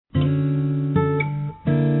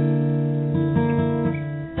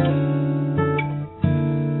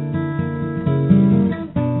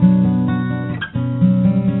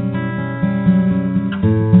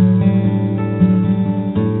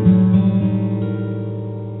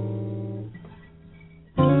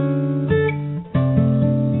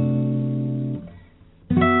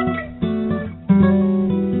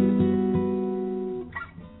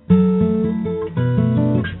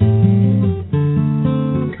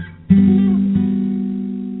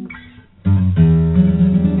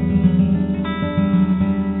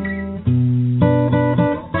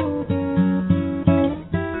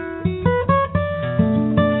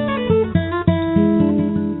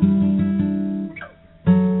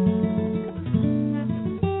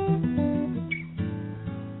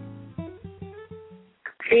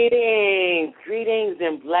Greetings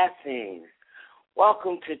and blessings.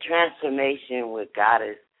 Welcome to Transformation with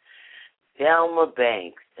Goddess Velma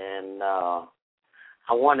Banks. And I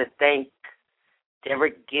want to thank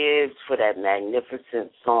Derek Gibbs for that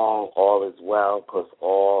magnificent song, All Is Well, because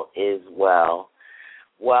all is well.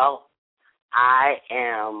 Well, I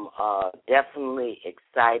am definitely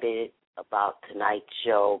excited about tonight's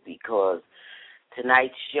show because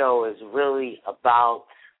tonight's show is really about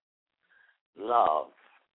love.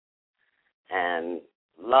 And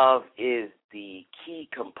love is the key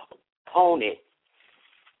component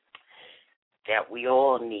that we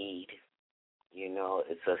all need. You know,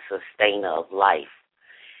 it's a sustainer of life.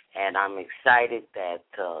 And I'm excited that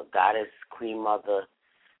Goddess Queen Mother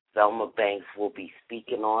Velma Banks will be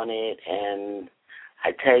speaking on it. And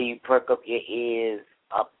I tell you, perk up your ears,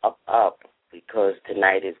 up, because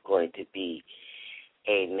tonight is going to be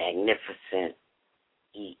a magnificent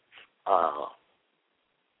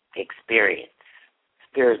experience,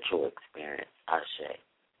 spiritual experience, Ashe.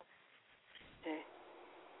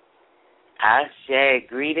 Ashe,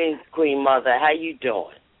 greetings, Queen Mother. How you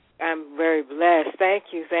doing? I'm very blessed. Thank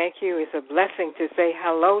you. It's a blessing to say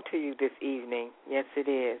hello to you this evening. Yes, it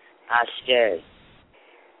is. Ashe.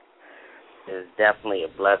 It's definitely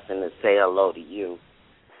a blessing to say hello to you.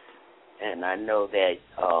 And I know that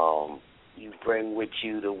you bring with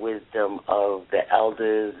you the wisdom of the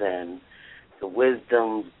elders and the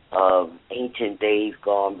wisdom of ancient days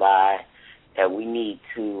gone by that we need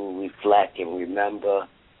to reflect and remember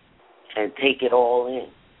and take it all in.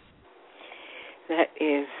 That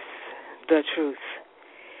is the truth.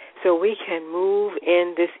 So we can move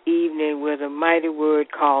in this evening with a mighty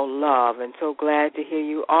word called love, and so glad to hear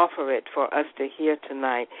you offer it for us to hear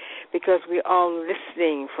tonight, because we're all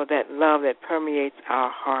listening for that love that permeates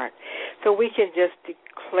our heart. So we can just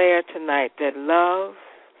declare tonight that love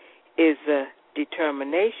is a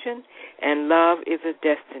determination and love is a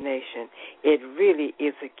destination. It really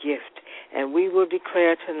is a gift, and we will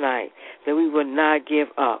declare tonight that we will not give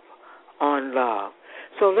up on love.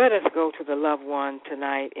 So let us go to the loved one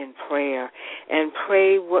tonight in prayer and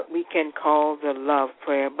pray what we can call the love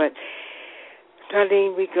prayer. But,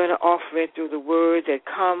 Darlene, we're going to offer it through the words that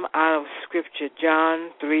come out of Scripture,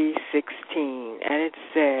 John 3:16. And it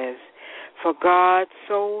says, "For God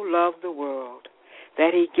so loved the world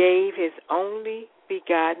that he gave his only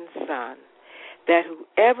begotten Son, that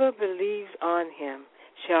whoever believes on him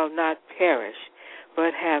shall not perish,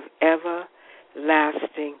 but have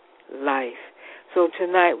everlasting life." So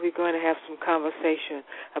tonight we're going to have some conversation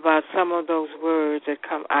about some of those words that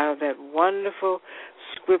come out of that wonderful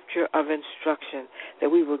scripture of instruction that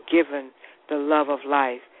we were given, the love of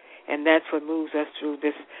life. And that's what moves us through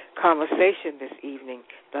this conversation this evening,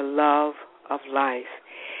 the love of life.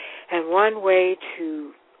 And one way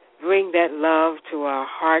to bring that love to our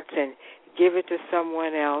hearts and give it to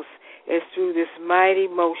someone else is through this mighty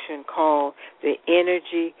motion called the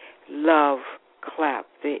Energy Love Clap.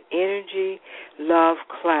 The Energy Love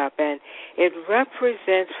Clap. And it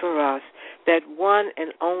represents for us that one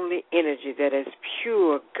and only energy that is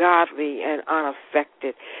pure, godly, and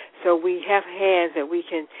unaffected. So we have hands that we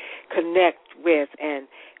can connect with and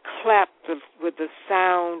clap with the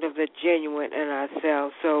sound of the genuine in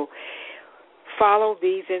ourselves. So follow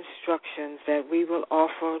these instructions that we will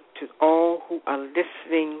offer to all who are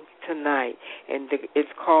listening tonight, and it's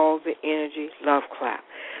called the Energy Love Clap.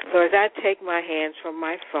 So as I take my hands from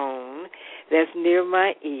my phone that's near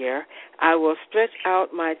my ear, I will stretch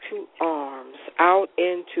out my two arms out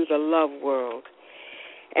into the love world.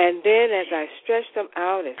 And then as I stretch them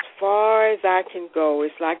out as far as I can go,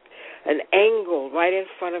 it's like an angle right in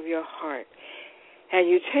front of your heart. And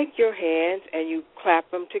you take your hands and you clap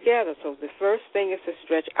them together. So the first thing is to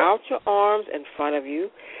stretch out your arms in front of you.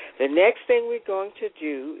 The next thing we're going to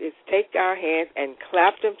do is take our hands and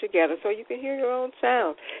clap them together so you can hear your own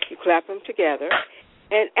sound. You clap them together.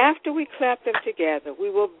 And after we clap them together, we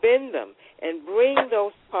will bend them and bring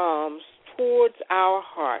those palms towards our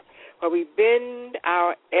heart, where we bend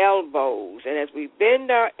our elbows. And as we bend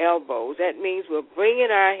our elbows, that means we're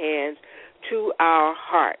bringing our hands to our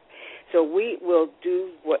heart. So we will do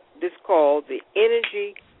what is called the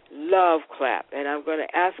Energy Love Clap. And I'm going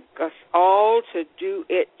to ask us all to do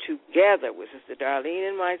it together with Sister Darlene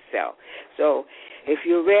and myself. So if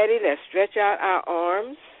you're ready, let's stretch out our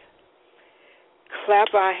arms,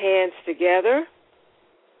 clap our hands together,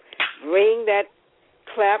 bring that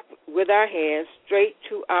clap with our hands straight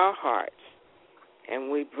to our hearts.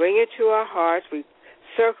 And we bring it to our hearts. We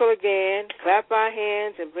circle again, clap our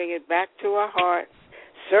hands, and bring it back to our heart.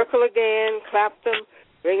 Circle again, clap them,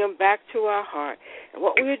 bring them back to our heart. And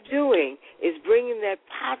what we're doing is bringing that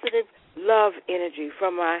positive love energy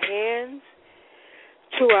from our hands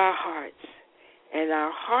to our hearts. And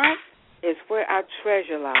our heart is where our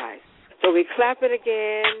treasure lies. So we clap it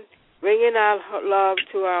again, bringing our love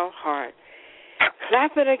to our heart.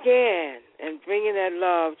 Clap it again and bringing that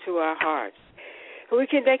love to our hearts. We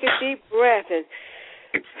can take a deep breath and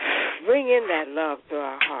bring in that love to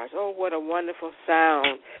our hearts. Oh, what a wonderful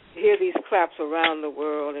sound to hear these claps around the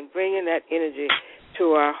world and bring in that energy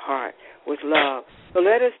to our heart with love. So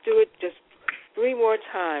let us do it just 3 more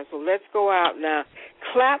times. So let's go out now.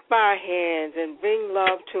 Clap our hands and bring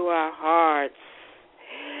love to our hearts.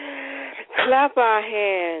 Clap our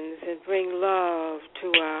hands and bring love to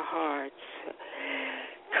our hearts.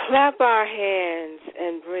 Clap our hands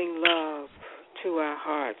and bring love to our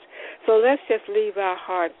hearts. So let's just leave our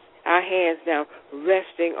hands now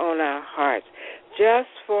resting on our hearts just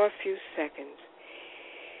for a few seconds.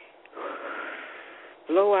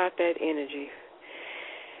 Blow out that energy.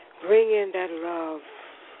 Bring in that love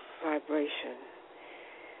vibration.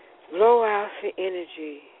 Blow out the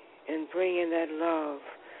energy and bring in that love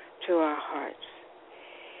to our hearts.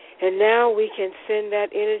 And now we can send that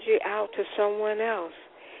energy out to someone else.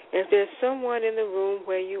 If there's someone in the room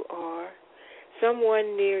where you are,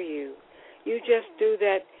 someone near you, you just do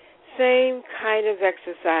that same kind of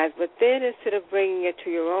exercise, but then instead of bringing it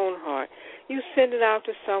to your own heart, you send it out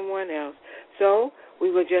to someone else. So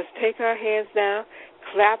we will just take our hands down,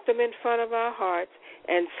 clap them in front of our hearts,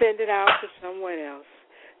 and send it out to someone else.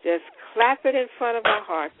 Just clap it in front of our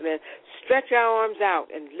hearts, and then stretch our arms out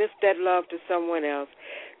and lift that love to someone else.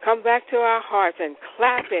 Come back to our hearts and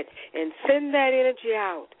clap it and send that energy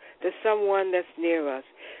out to someone that's near us.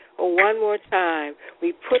 Oh, one more time.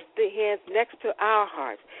 We put the hands next to our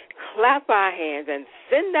hearts, clap our hands, and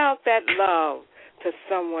send out that love to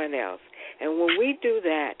someone else. And when we do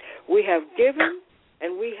that, we have given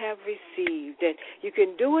and we have received. And you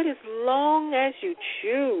can do it as long as you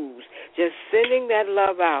choose, just sending that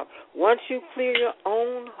love out. Once you clear your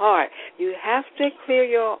own heart, you have to clear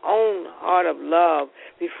your own heart of love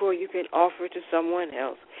before you can offer it to someone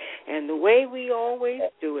else. And the way we always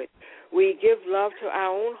do it, we give love to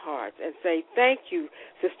our own hearts and say, thank you,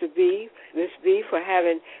 Sister B, Miss B, for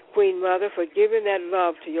having Queen Mother, for giving that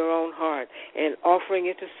love to your own heart and offering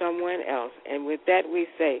it to someone else. And with that we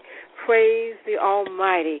say, praise the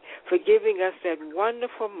Almighty for giving us that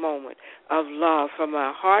wonderful moment of love from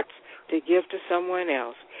our hearts to give to someone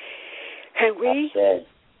else. And we,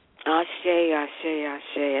 Ashe, Ashe,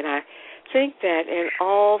 Ashe. And I think that in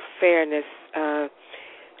all fairness,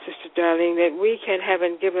 Sister Darlene, that we can,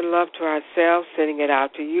 having given love to ourselves, sending it out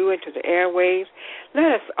to you and to the airwaves, let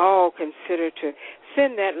us all consider to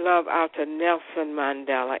send that love out to Nelson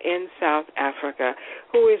Mandela in South Africa,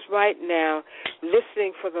 who is right now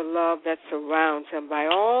listening for the love that surrounds him by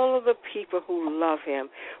all of the people who love him,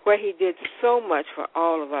 where he did so much for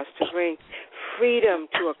all of us to bring freedom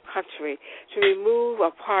to a country, to remove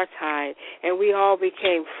apartheid, and we all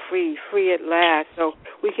became free at last. So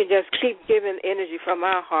we can just keep giving energy from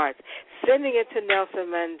our hearts, sending it to Nelson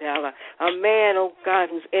Mandela, a man, oh God,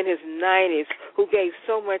 who's in his 90s, who gave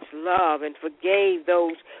so much love and forgave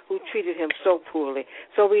those who treated him so poorly.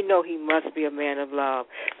 So we know he must be a man of love.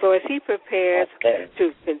 So as he prepares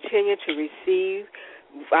to continue to receive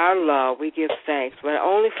our love, we give thanks, but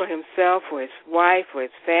only for himself, for his wife, for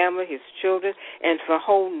his family, his children, and for the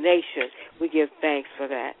whole nation. We give thanks for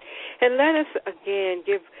that. And let us again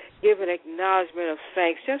give an acknowledgement of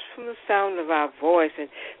thanks just from the sound of our voice and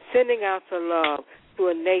sending out the love to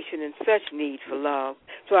a nation in such need for love,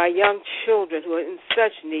 to our young children who are in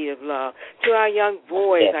such need of love, to our young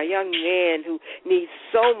boys, our young men who need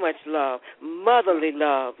so much love, motherly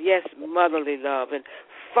love, yes, motherly love, and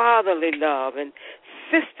fatherly love, and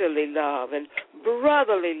sisterly love, and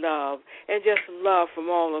brotherly love, and just love from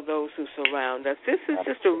all of those who surround us. This is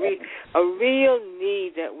just a real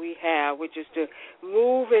need that we have, which is to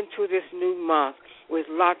move into this new month with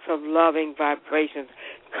lots of loving vibrations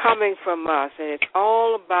coming from us. And it's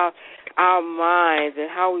all about our minds and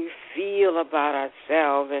how we feel about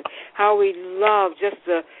ourselves and how we love just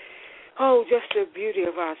the beauty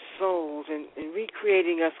of our souls and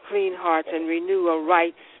recreating us clean hearts and renew a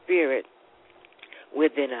right spirit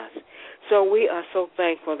within us. So we are so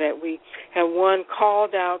thankful that we have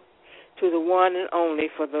called out to the one and only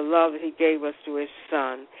for the love that he gave us through his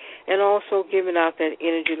Son, and also giving out that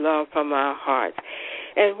energy love from our hearts.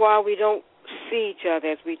 And while we don't see each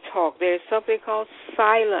other as we talk, there's something called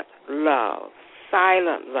silent love.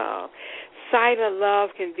 Silent love. Silent love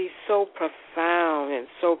can be so profound and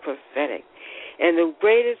so prophetic. And the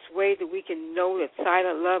greatest way that we can know that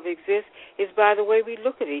silent love exists is by the way we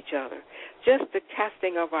look at each other. Just the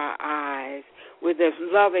casting of our eyes with a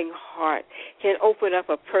loving heart can open up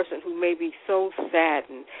a person who may be so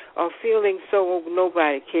saddened or feeling so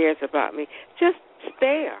nobody cares about me. Just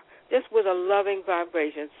stare, just with a loving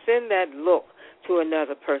vibration. Send that look to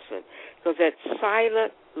another person, because that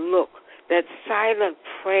silent look, that silent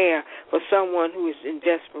prayer for someone who is in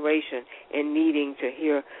desperation and needing to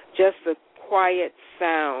hear just the quiet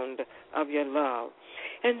sound of your love.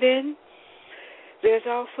 And then there's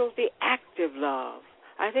also the active love.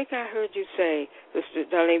 I think I heard you say, Sister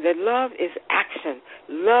Darlene, that love is action.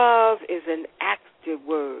 Love is an active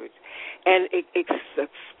word, and it's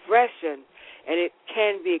expression, and it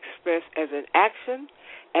can be expressed as an action,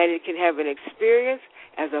 and it can have an experience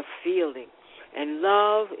as a feeling. And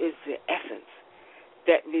love is the essence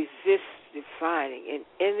that resists defining in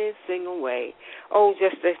any single way. Oh,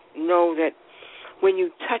 just to know that when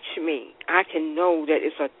you touch me, I can know that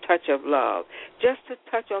it's a touch of love. Just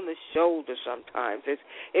a touch on the shoulder sometimes.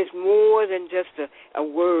 It's more than just a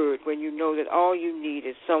word when you know that all you need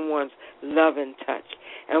is someone's love and touch.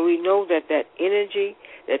 And we know that that energy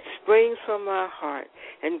that springs from our heart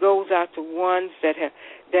and goes out to ones that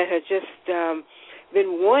have just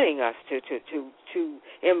been wanting us to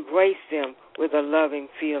embrace them with a loving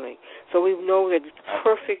feeling. So we know that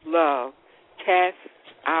perfect love casts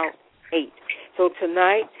out hate. So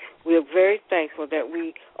tonight, we are very thankful that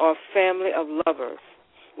we are a family of lovers.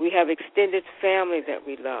 We have extended family that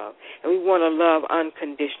we love, and we want to love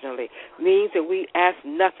unconditionally. It means that we ask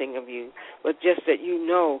nothing of you, but just that you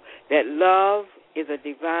know that love is a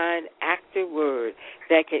divine, active word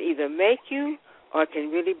that can either make you or can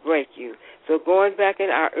really break you. So going back in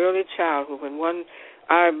our early childhood, when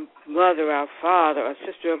our mother, our father, our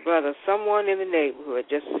sister or brother, someone in the neighborhood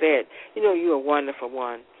just said, you know, you're a wonderful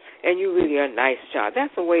one, and you really are a nice child.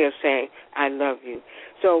 That's a way of saying, I love you.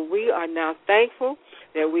 So we are now thankful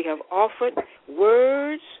that we have offered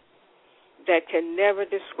words that can never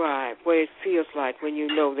describe what it feels like when you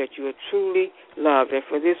know that you are truly loved. And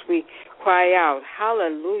for this we cry out,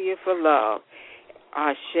 hallelujah for love.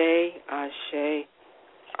 Ashe, ashe,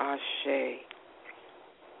 ashe.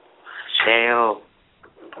 Ashe.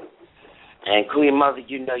 And Queen Mother,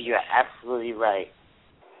 you know you're absolutely right.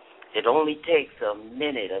 It only takes a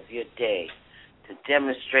minute of your day to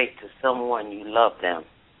demonstrate to someone you love them,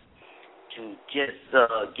 to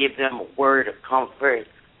just give them a word of comfort,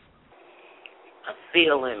 a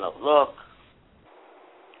feeling, a look,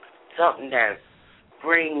 something that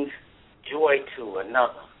brings joy to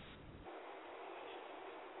another.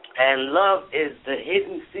 And love is the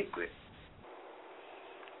hidden secret,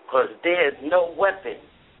 because there's no weapon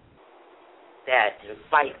that can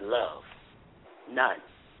fight love. None.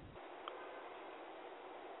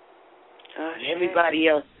 And everybody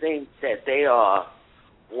else thinks that they are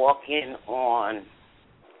walking on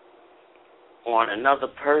another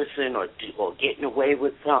person or getting away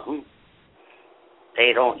with something.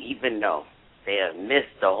 They don't even know. They have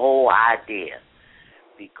missed the whole idea,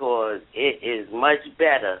 because it is much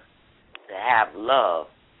better to have love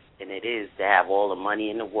than it is to have all the money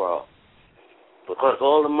in the world, because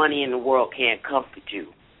all the money in the world can't comfort you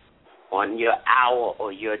on your hour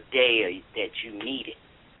or your day that you need it.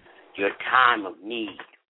 Your time of need.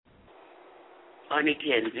 Money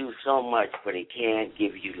can do so much, but it can't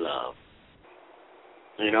give you love.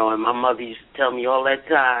 You know, and my mother used to tell me all that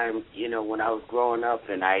time, you know, when I was growing up,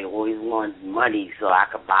 and I always wanted money so I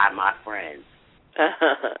could buy my friends.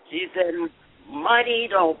 She said, money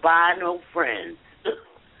don't buy no friends.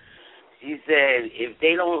 She said, if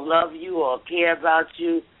they don't love you or care about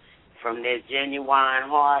you from their genuine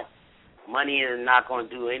heart, money is not going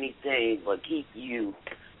to do anything but keep you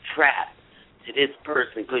trapped to this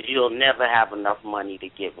person, because you'll never have enough money to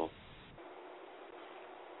give them.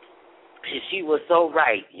 And she was so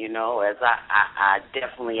right, you know, as I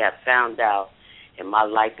definitely have found out in my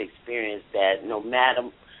life experience that no matter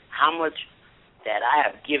how much that I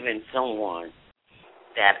have given someone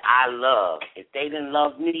that I love, if they didn't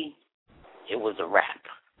love me, it was a wrap.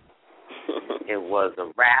 It was a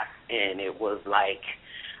wrap, and it was like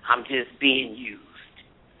I'm just being used.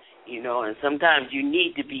 You know, and sometimes you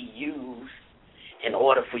need to be used in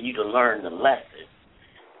order for you to learn the lesson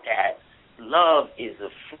that love is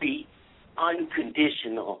a free,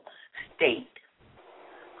 unconditional state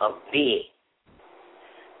of being.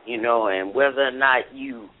 You know, and whether or not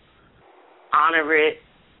you honor it,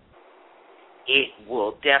 it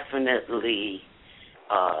will definitely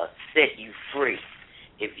set you free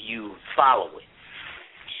if you follow it.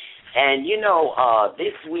 And, you know,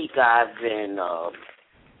 this week I've been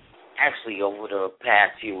actually, over the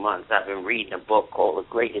past few months, I've been reading a book called The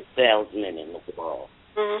Greatest Salesman in the World.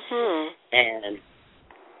 And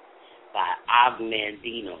by Og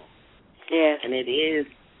Mandino. Yes. And it's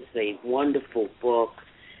a wonderful book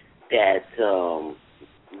that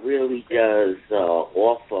really does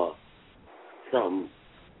offer some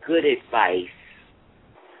good advice,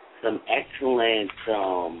 some excellent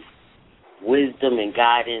wisdom and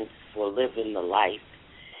guidance for living the life.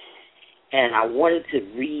 And I wanted to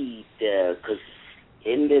read, because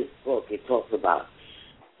in this book it talks about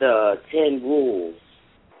the 10 rules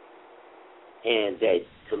and that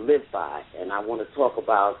to live by. And I want to talk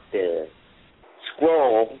about the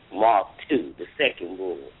scroll mark 2, the second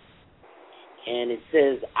rule. And it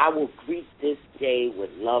says, I will greet this day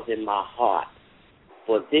with love in my heart,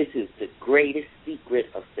 for this is the greatest secret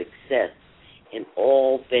of success in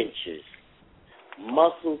all ventures.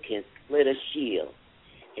 Muscle can split a shield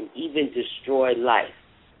and even destroy life,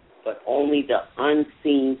 but only the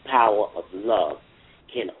unseen power of love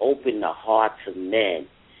can open the hearts of men.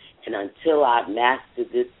 And until I master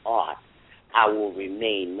this art, I will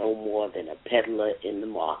remain no more than a peddler in the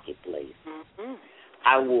marketplace.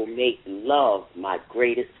 I will make love my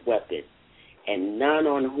greatest weapon, and none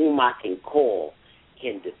on whom I can call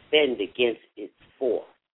can defend against its force.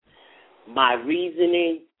 My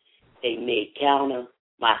reasoning they may counter,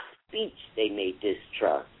 my speech they may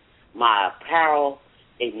distrust, my apparel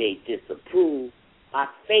they may disapprove, my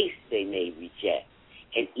face they may reject,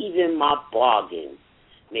 and even my bargains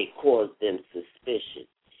may cause them suspicion.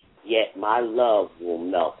 Yet my love will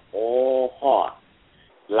melt all hearts,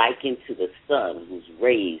 likened to the sun whose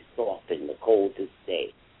rays soften the coldest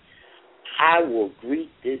day. I will greet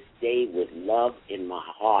this day with love in my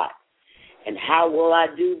heart. And how will I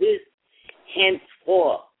do this?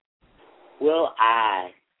 Henceforth will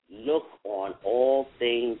I look on all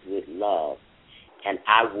things with love, and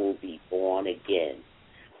I will be born again.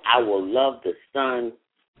 I will love the sun,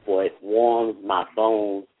 for it warms my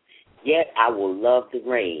bones, yet I will love the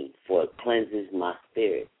rain, for it cleanses my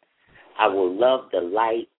spirit. I will love the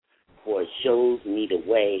light, for it shows me the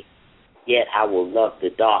way, yet I will love the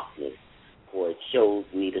darkness, for it shows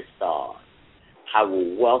me the stars. I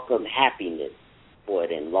will welcome happiness, for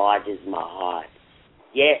it enlarges my heart,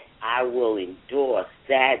 yet I will endure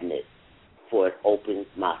sadness, for it opens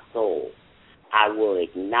my soul. I will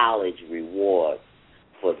acknowledge rewards,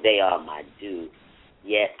 for they are my due,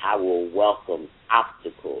 yet I will welcome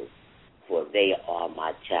obstacles, for they are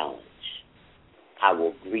my challenge. I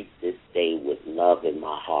will greet this day with love in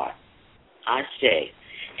my heart. Ashe.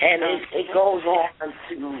 And it goes on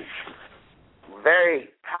to very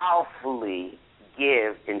powerfully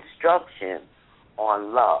give instruction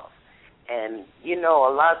on love. And, you know,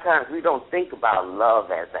 a lot of times we don't think about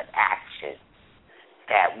love as an action,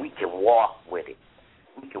 that we can walk with it.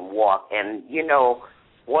 We can walk. And, you know,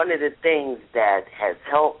 one of the things that has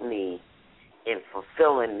helped me in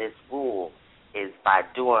fulfilling this rule is by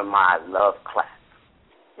doing my love clap.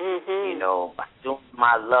 You know, by doing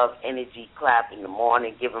my love energy clap in the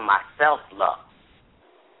morning, giving myself love,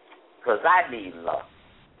 because I need love.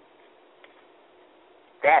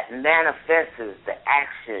 That manifests the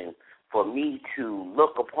action for me to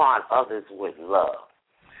look upon others with love.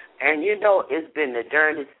 And, you know, it's been the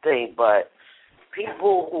dirtiest thing, but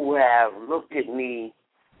people who have looked at me,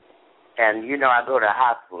 and, you know, I go to the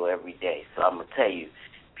hospital every day, so I'm going to tell you,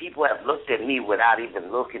 people have looked at me without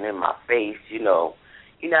even looking in my face, you know.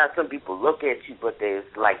 You know how some people look at you, but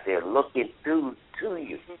it's like they're looking through to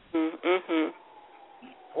you.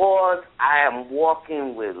 Because I am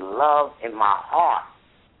walking with love in my heart,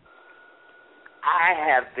 I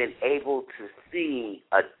have been able to see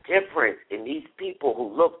a difference in these people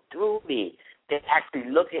who look through me. They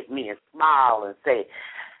actually look at me and smile and say,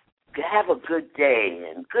 have a good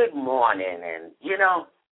day and good morning. And, you know,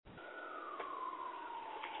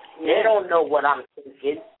 they don't know what I'm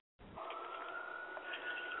thinking.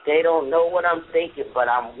 They don't know what I'm thinking, but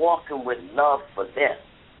I'm walking with love for them.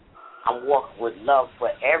 I'm walking with love for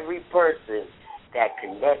every person that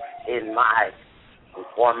connects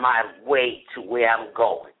on my way to where I'm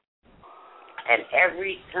going. And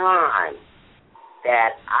every time that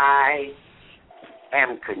I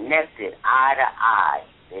am connected eye to eye,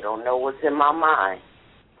 they don't know what's in my mind.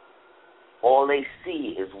 All they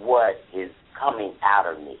see is what is coming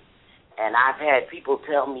out of me. And I've had people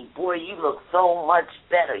tell me, boy, you look so much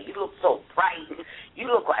better. You look so bright. You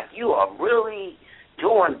look like you are really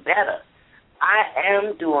doing better. I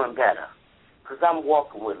am doing better because I'm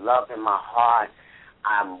walking with love in my heart.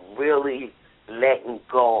 I'm really letting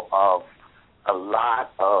go of a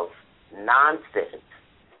lot of nonsense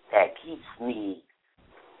that keeps me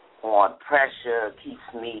on pressure,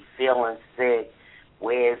 keeps me feeling sick,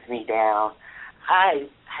 wears me down. I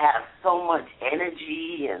have so much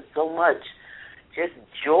energy and so much just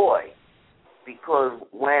joy because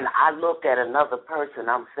when I look at another person,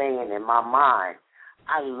 I'm saying in my mind,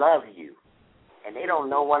 I love you. And they don't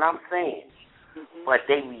know what I'm saying. But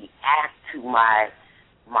they react to my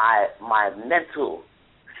mental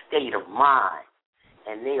state of mind.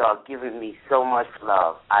 And they are giving me so much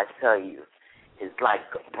love. I tell you, it's like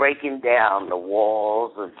breaking down the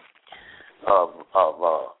walls of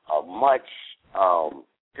a much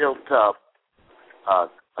built up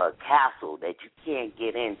castle that you can't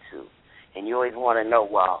get into. And you always want to know,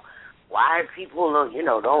 well, why people,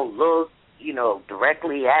 don't look,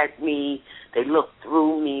 directly at me. They look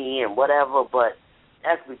through me and whatever, but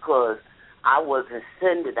that's because I wasn't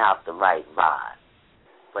sending out the right vibe.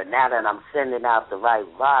 But now that I'm sending out the right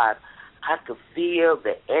vibe, I could feel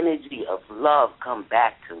the energy of love come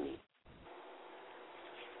back to me.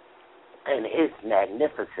 And it's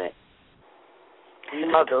magnificent.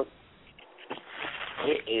 Mother,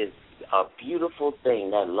 it is a beautiful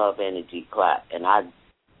thing, that love energy clap. And I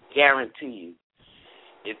guarantee you,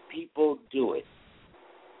 if people do it,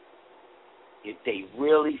 if they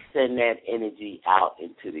really send that energy out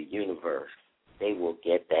into the universe, they will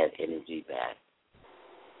get that energy back.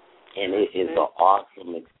 And it is an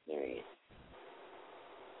awesome experience.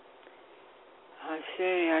 I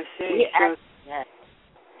say.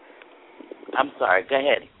 I'm sorry. Go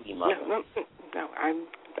ahead, Queen Mother. No,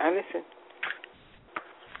 I listen.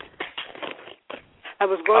 I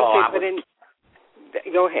was going to say, but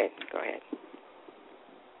then go ahead.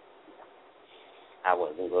 I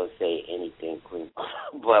wasn't going to say anything, Queen,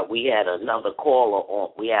 but we had another caller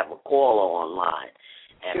on. We have a caller online,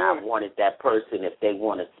 and sure. I wanted that person, if they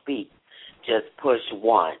want to speak, just push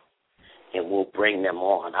 1, and we'll bring them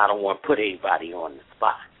on. I don't want to put anybody on the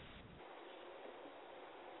spot.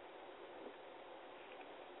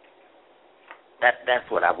 That's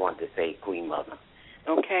what I wanted to say, Queen Mother.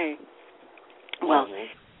 Okay. Well,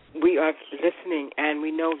 we are listening, and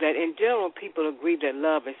we know that in general, people agree that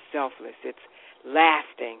love is selfless. It's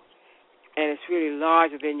lasting, and it's really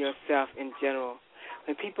larger than yourself in general.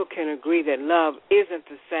 When people can agree that love isn't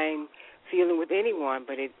the same feeling with anyone,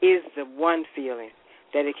 but it is the one feeling,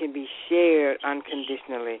 that it can be shared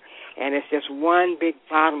unconditionally. And it's just one big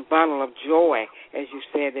bundle of joy, as you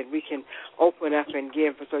said, that we can open up and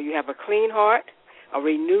give. So you have a clean heart, a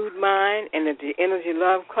renewed mind, and the energy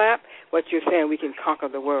love clap. What you're saying, we can conquer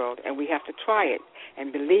the world, and we have to try it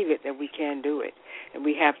and believe it that we can do it. And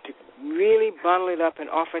we have to really bundle it up and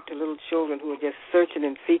offer it to little children who are just searching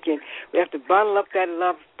and seeking. We have to bundle up that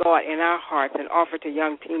love thought in our hearts and offer it to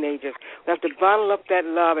young teenagers. We have to bundle up that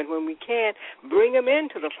love, and when we can, bring them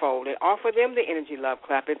into the fold and offer them the energy love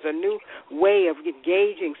clap. It's a new way of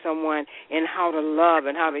engaging someone in how to love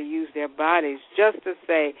and how to use their bodies, just to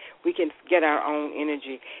say we can get our own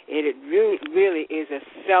energy. It really is a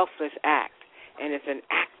selfless act, and it's an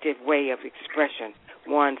active way of expression,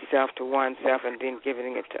 oneself to oneself, and then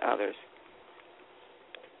giving it to others.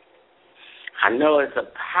 I know it's a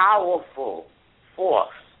powerful force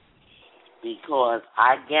because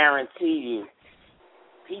I guarantee you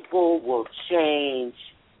people will change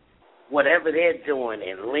whatever they're doing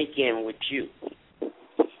and link in with you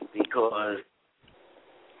because,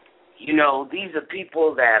 these are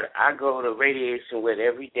people that I go to radiation with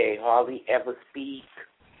every day, hardly ever speak,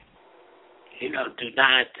 do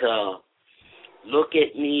not look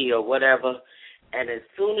at me or whatever. And as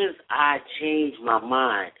soon as I change my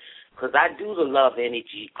mind, because I do the love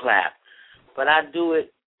energy clap, but I do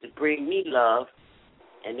it to bring me love,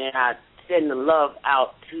 and then I send the love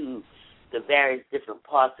out to the various different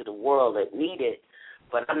parts of the world that need it,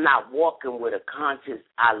 but I'm not walking with a conscious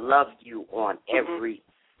I love you on every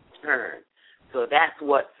turn. So that's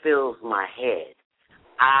what fills my head.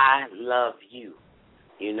 I love you,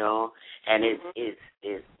 and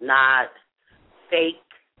it's not fake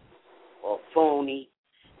or phony.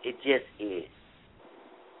 It just is.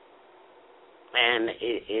 And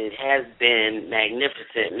it has been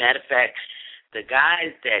magnificent. Matter of fact, the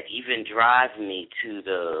guys that even drive me to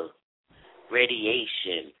the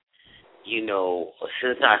radiation,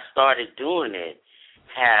 since I started doing it,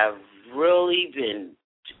 have really been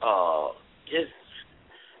just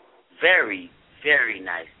very, very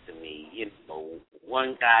nice to me.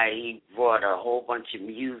 One guy, he brought a whole bunch of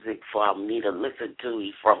music for me to listen to.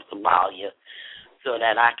 He's from Somalia, so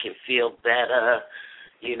that I can feel better,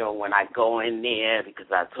 when I go in there, because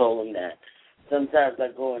I told him that sometimes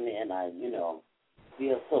I go in there and I,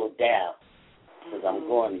 feel so down because I'm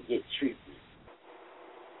going to get treatment.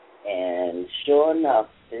 And sure enough,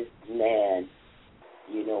 this man,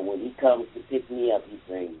 You know, when he comes to pick me up, he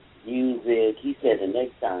brings music. He said the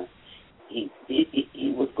next time he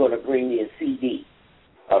was going to bring me a CD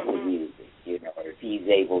of the music, you know, if he's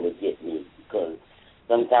able to get me, because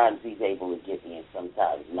sometimes he's able to get me and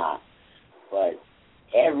sometimes not. But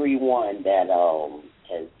everyone that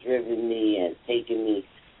has driven me and taken me,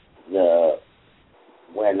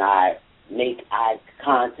 when I make eye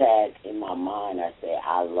contact in my mind, I say,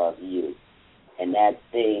 I love you. And that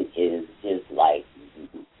thing is just like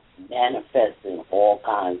manifesting all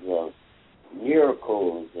kinds of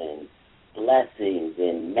miracles and blessings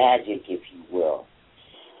and magic, if you will.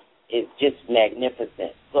 It's just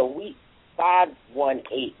magnificent. So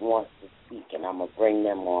 518 wants to speak, and I'm going to bring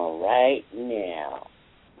them on right now.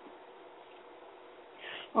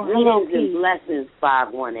 Oh, hello, Greetings and blessings,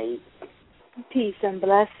 518. Peace and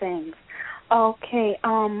blessings. Okay,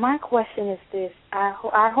 my question is this. I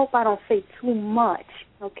hope I don't say too much,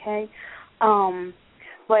 okay?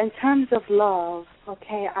 But in terms of love,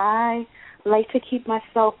 okay, I like to keep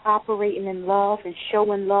myself operating in love and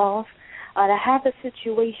showing love. I have a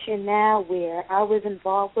situation now where I was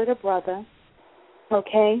involved with a brother,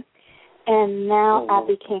 okay, and now I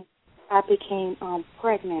became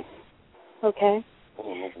pregnant, okay,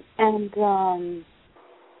 and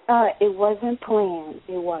it wasn't planned,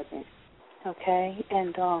 it wasn't, okay,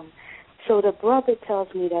 and so the brother tells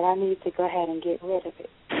me that I need to go ahead and get rid of it,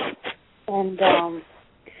 and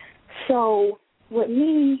so with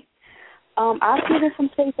me, I've given some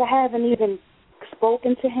space. I haven't even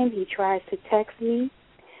spoken to him. He tries to text me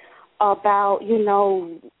about, you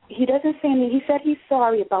know, he doesn't say anything. He said he's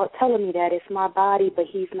sorry about telling me that it's my body, but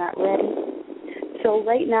he's not ready. So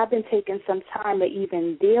right now I've been taking some time to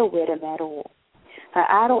even deal with him at all.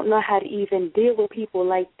 I don't know how to even deal with people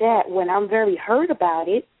like that when I'm very hurt about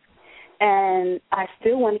it, and I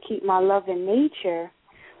still want to keep my love in nature,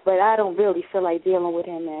 but I don't really feel like dealing with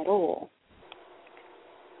him at all.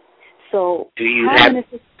 So do you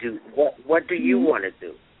what do you want to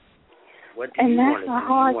do? What do you want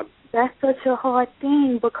to do? That's such a hard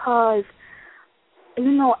thing because,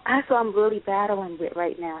 you know, that's what I'm really battling with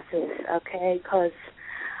right now, sis, okay? Because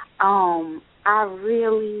I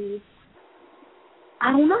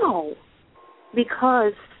don't know.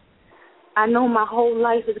 Because I know my whole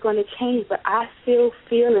life is going to change, but I still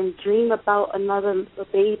feel and dream about another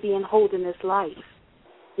baby and holding his life,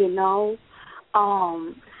 you know?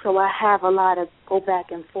 So I have a lot of go back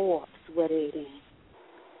and forth with it.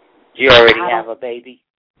 Do you already have a baby?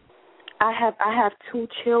 I have 2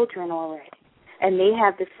 children already, and they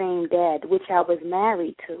have the same dad, which I was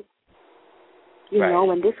married to. You know,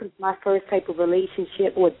 and this was my first type of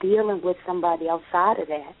relationship or dealing with somebody outside of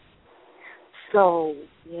that. So,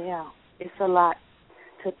 yeah, it's a lot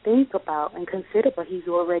to think about and consider, but he's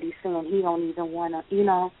already saying he don't even want to, you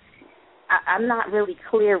know. I'm not really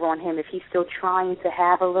clear on him if he's still trying to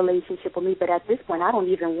have a relationship with me, but at this point I don't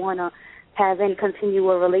even want to continue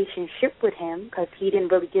a relationship with him because he didn't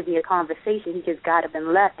really give me a conversation. He just got up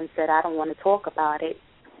and left and said, I don't want to talk about it,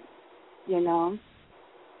 you know.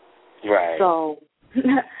 Right. So,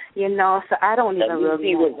 you know, so I don't even really know. At least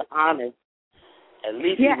he was honest. At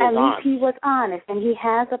least he was honest, and he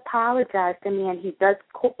has apologized to me, and he does,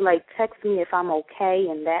 like, text me if I'm okay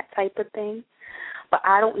and that type of thing. But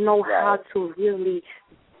I don't know how to really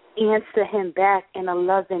answer him back in a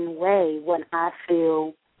loving way when I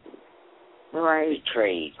feel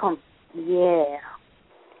betrayed. Yeah.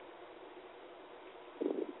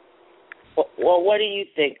 Well, what do you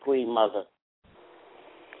think, Queen Mother?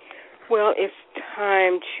 Well, it's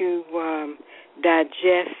time to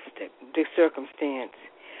digest the circumstance.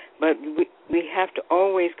 But we have to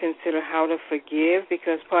always consider how to forgive,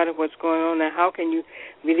 because part of what's going on now, how can you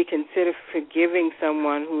really consider forgiving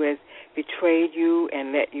someone who has betrayed you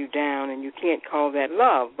and let you down? And you can't call that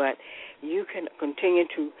love, but you can continue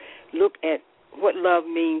to look at what love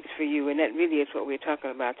means for you, and that really is what we're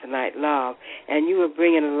talking about tonight, love. And you are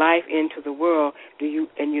bringing life into the world.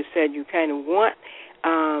 And you said you kind of want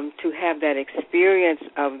to have that experience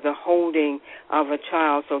of the holding of a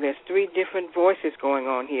child. So there's 3 different voices going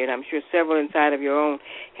on here, and I'm sure several inside of your own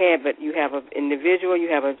head, but you have an individual, you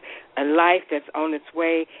have a life that's on its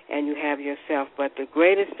way, and you have yourself. But the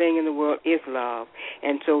greatest thing in the world is love.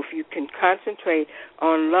 And so if you can concentrate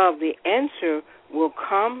on love, the answer will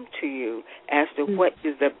come to you as to what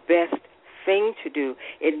is the best thing to do.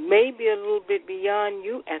 It may be a little bit beyond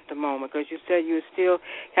you at the moment, because you said you're still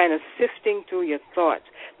kind of sifting through your thoughts.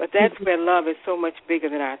 But that's where love is so much bigger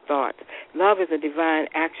than our thoughts. Love is a divine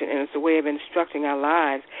action, and it's a way of instructing our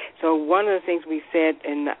lives. So one of the things we said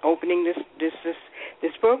in opening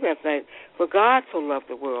this program tonight, for God so loved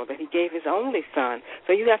the world that he gave his only son.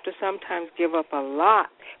 So you have to sometimes give up a lot,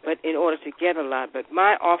 but in order to get a lot. But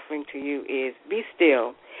my offering to you is be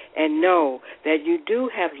still and know that you do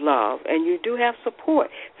have love and you do have support.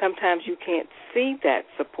 Sometimes you can't see that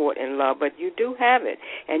support and love, but you do have it.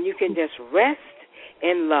 And you can just rest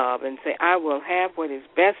in love and say, I will have what is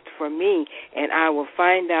best for me, and I will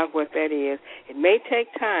find out what that is. It may take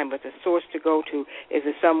time, but the source to go to is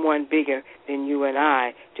someone bigger than you and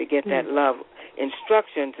I to get that love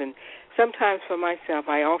instructions. And sometimes for myself,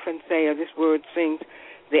 I often say, or this word sings,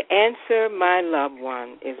 the answer, my loved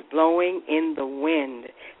one, is blowing in the wind.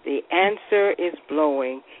 The answer is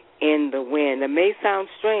blowing in the wind. It may sound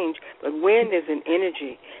strange, but wind is an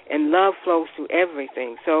energy, and love flows through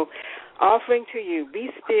everything. So offering to you, be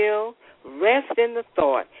still, rest in the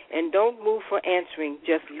thought, and don't move for answering.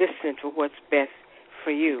 Just listen for what's best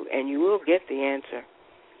for you, and you will get the answer.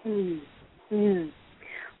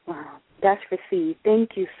 Wow, that's received.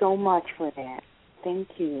 Thank you so much for that. Thank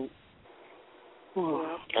you.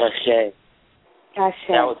 Ashe. Ashe.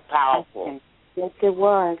 That was powerful. Ashe. Yes, it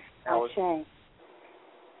was. Ashe.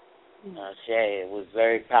 It was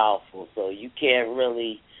very powerful. So you can't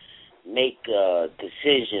really make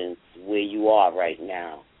decisions where you are right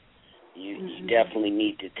now. You definitely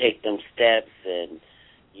need to take them steps, and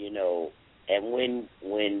and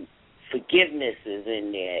when forgiveness is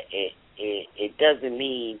in there, it doesn't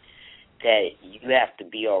mean that you have to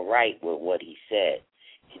be all right with what he said.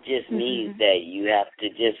 It just means that you have to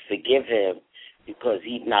just forgive him because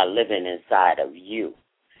he's not living inside of you,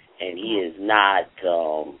 and he is not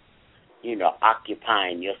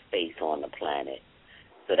occupying your space on the planet.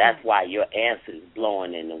 So that's why your answer is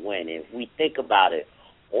blowing in the wind. If we think about it,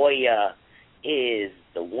 Oya is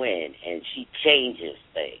the wind, and she changes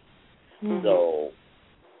things. So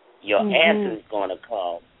your answer is going to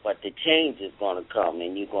come, but the change is going to come,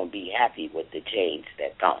 and you're going to be happy with the change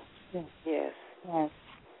that comes. Yes.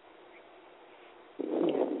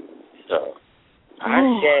 So,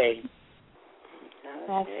 Ashe.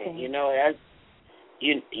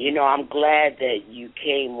 I'm glad that you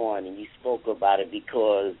came on and you spoke about it,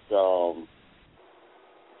 because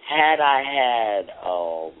had I had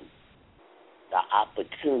the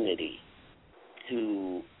opportunity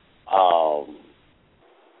to,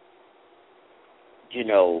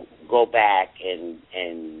 go back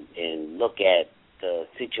and look at the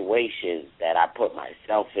situations that I put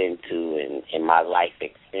myself into in my life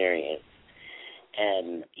experience,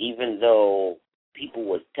 and even though people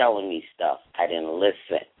was telling me stuff, I didn't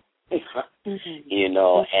listen.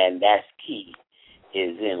 And that's key,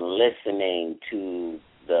 is in listening to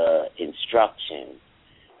the instruction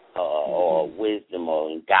or wisdom or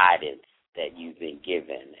guidance that you've been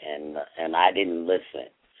given, and I didn't listen.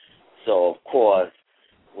 So, of course,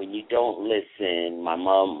 when you don't listen, my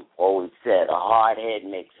mom always said, a hard head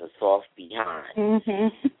makes a soft behind. And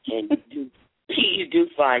you do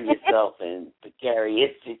find yourself in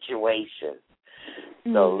precarious situations.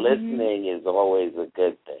 So listening is always a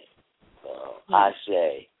good thing. So,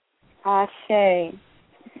 Ashe. Ashe.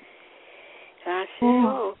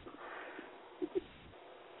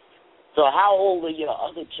 So how old are your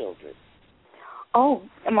other children? Oh,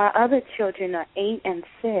 my other children are 8 and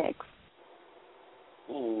 6.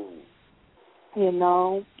 And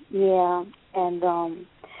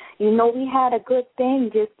we had a good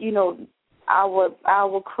thing, just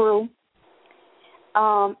our crew.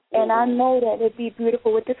 And I know that it'd be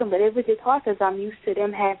beautiful with this one, but it was just hard because I'm used to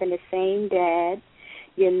them having the same dad,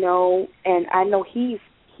 and I know he's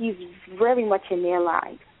very much in their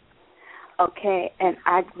lives. Okay, and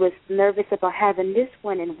I was nervous about having this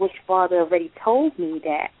one, in which father already told me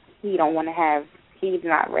that he's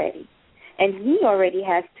not ready. And he already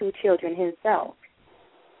has 2 children himself.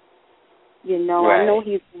 Right. I know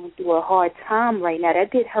he's going through a hard time right now.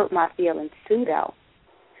 That did hurt my feelings too, though.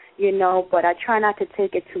 But I try not to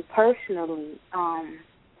take it too personally.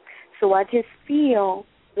 So I just feel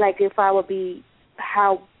like if I would be,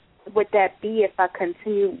 how would that be if I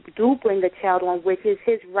do bring a child on, which is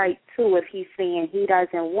his right too, if he's saying he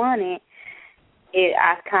doesn't want it.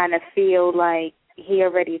 I kind of feel like he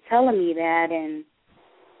already telling me that, and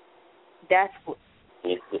that's what.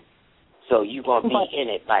 So you're going to be in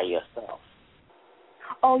it by yourself.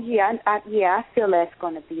 Oh, yeah, I feel that's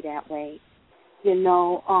going to be that way.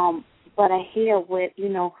 But I hear what,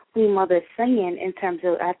 Queen Mother's saying in terms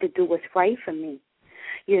of I have to do what's right for me,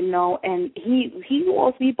 and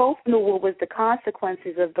we both knew what was the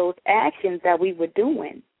consequences of those actions that we were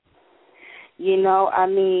doing.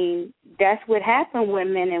 That's what happened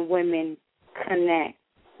when men and women connect.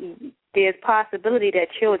 There's possibility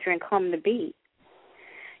that children come to be,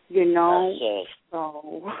 you know. Okay.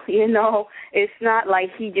 So, you know, it's not like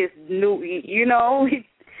he just knew, you know,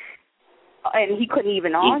 and he couldn't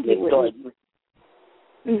even argue with me.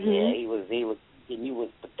 Yeah, he was, and you was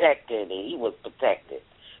protected, and he was protected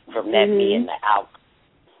from that being the outcome.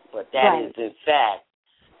 But that is, in fact,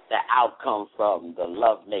 the outcome from the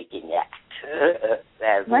lovemaking act.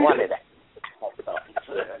 That's one of the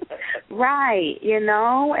outcomes. Right, you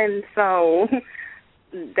know, and so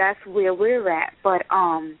that's where we're at. But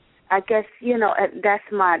I guess, you know, that's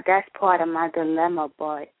part of my dilemma.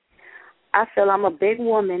 But I feel I'm a big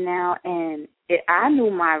woman now, and I knew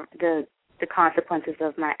the consequences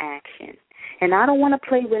of my action, and I don't want to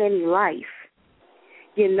play with any life.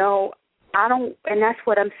 You know, I don't, and that's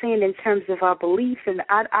what I'm saying in terms of our beliefs, and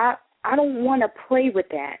I don't want to play with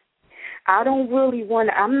that. I don't really want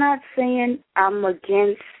to. I'm not saying I'm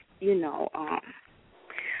against, you know,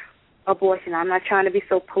 abortion. I'm not trying to be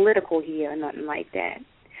so political here or nothing like that.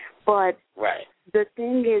 But the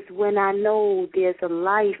thing is, when I know there's a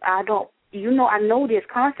life, I know there's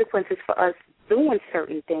consequences for us doing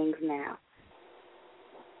certain things now.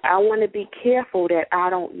 I want to be careful that I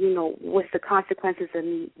don't, you know, what's the consequences of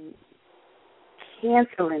me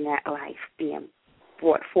canceling that life being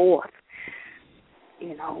brought forth,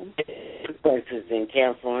 you know. Consequences in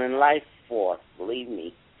canceling life forth, believe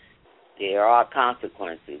me. There are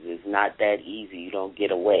consequences. It's not that easy. You don't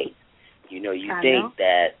get away. You know, you think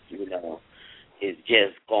that, you know, it's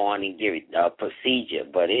just going and give a procedure,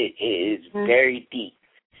 but it is very deep.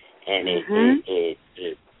 And it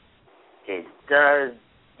does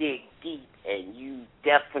dig deep, and you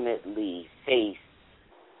definitely face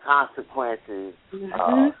consequences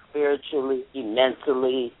spiritually,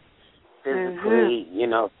 mentally, physically, you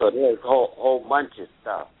know, so there's a whole bunch of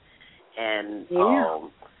stuff. And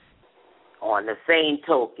on the same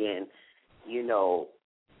token, you know,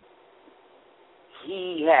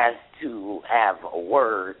 he has to have a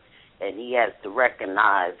word, and he has to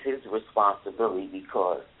recognize his responsibility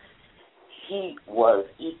because he was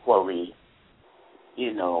equally,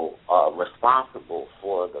 you know, responsible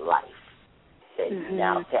for the life that he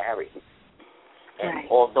now carries. And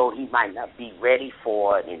although he might not be ready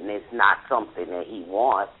for it, and it's not something that he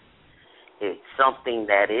wants, it's something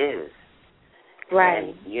that is. Right.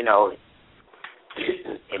 And, you know,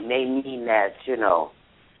 it may mean that, you know,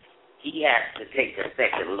 he has to take a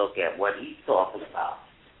second look at what he's talking about,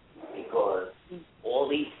 because all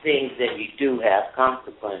these things that you do have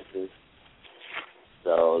consequences.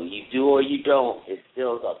 So you do or you don't, it's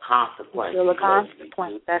still a consequence. It's still a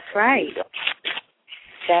consequence. That's right.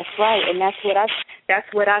 That's right, and that's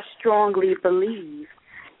what I strongly believe,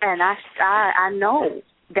 and I know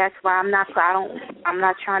that's why I'm not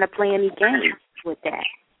trying to play any games with that,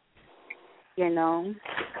 you know.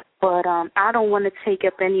 But I don't want to take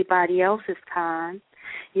up anybody else's time,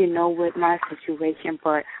 you know, with my situation.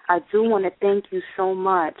 But I do want to thank you so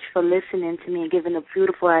much for listening to me and giving the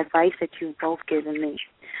beautiful advice that you've both given me,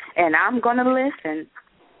 and I'm gonna listen.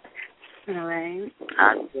 All right.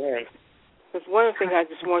 Okay. Because one of the things I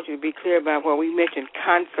just want you to be clear about when we mentioned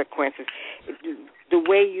consequences, the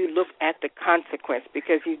way you look at the consequence,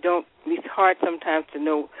 because it's hard sometimes to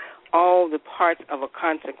know all the parts of a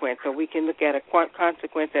consequence. So we can look at a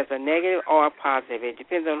consequence as a negative or a positive. It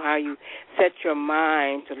depends on how you set your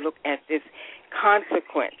mind to look at this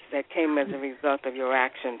consequence that came as a result of your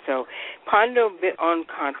action. So ponder a bit on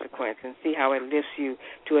consequence and see how it lifts you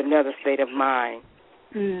to another state of mind.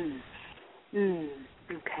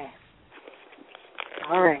 Okay.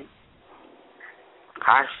 All right.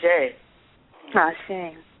 Ashe.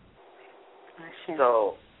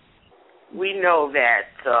 So we know that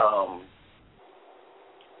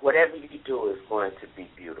whatever you do is going to be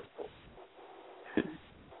beautiful. And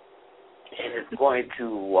it's going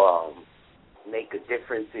to make a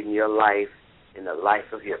difference in your life, in the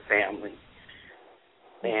life of your family.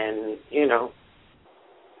 And, you know,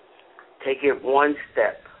 take it one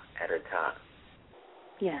step at a time.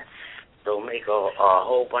 Yes. Don't make a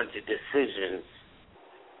whole bunch of decisions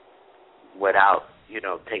without, you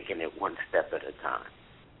know, taking it one step at a time.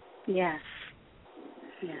 Yes.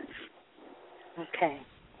 Okay.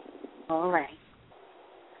 All right.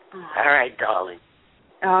 All right, darling.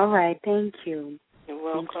 All right. Thank you. You're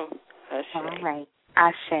welcome. Ashe. All right.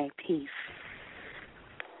 Ashe. Peace.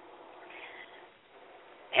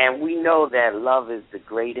 And we know that love is the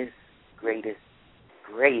greatest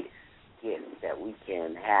gift that we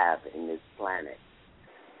can have in this planet.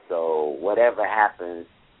 So whatever happens,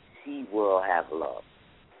 she will have love.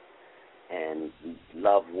 And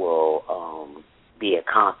love will be a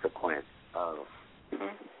consequence of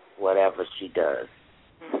whatever she does.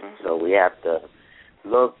 So we have to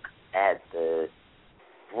look at the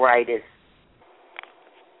brightest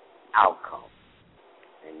outcome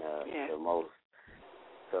and the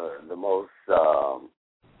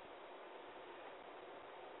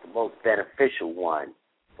most beneficial one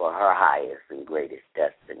for her highest and greatest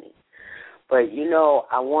destiny. But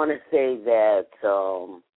I want to say that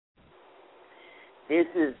this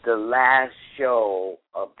is the last show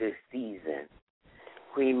of this season.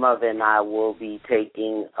 Queen Mother and I will be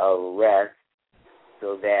taking a rest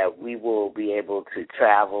so that we will be able to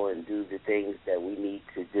travel and do the things that we need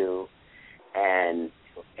to do. And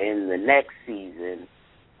in the next season,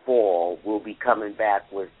 fall, we'll be coming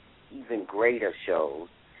back with even greater shows.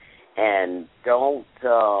 And don't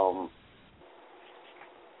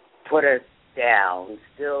put us down.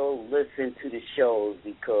 Still listen to the shows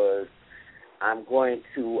because I'm going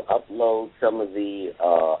to upload some of the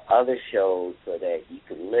other shows so that you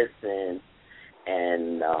can listen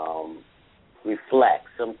and reflect.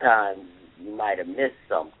 Sometimes you might have missed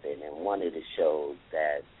something in one of the shows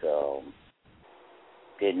that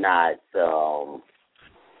did not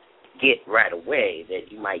get right away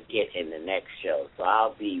that you might get in the next show. So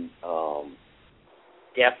I'll be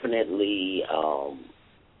definitely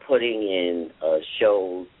putting in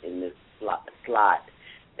shows in this slot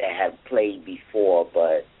that have played before,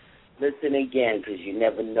 but listen again because you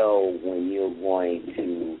never know when you're going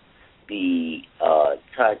to be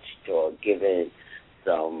touched or given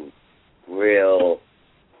some real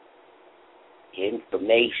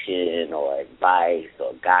information or advice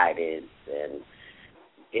or guidance, and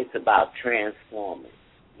it's about transforming.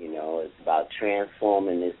 It's about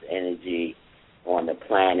transforming this energy on the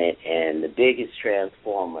planet, and the biggest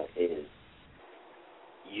transformer is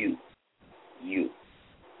you.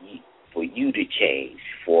 For you to change,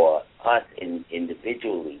 for us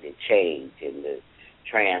individually to change and to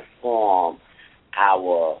transform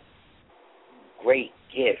our great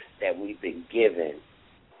gifts that we've been given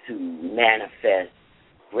to manifest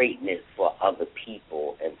greatness for other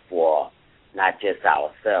people and for not just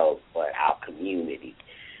ourselves but our community.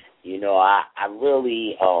 I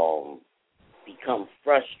really become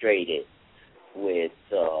frustrated with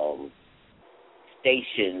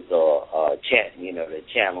stations or the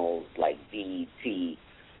channels like BET,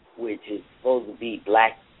 which is supposed to be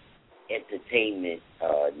Black Entertainment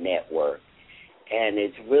Network, and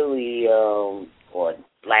it's really or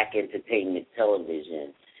Black Entertainment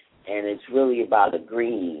Television, and it's really about the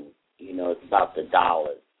green. It's about the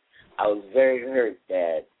dollars. I was very hurt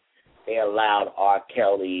that they allowed R.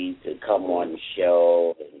 Kelly to come on the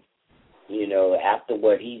show, and after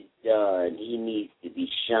what he's done, he needs to be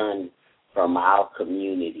shunned from our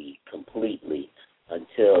community completely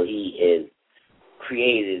until he is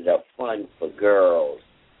created a fund for girls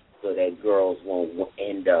so that girls won't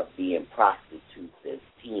end up being prostitutes as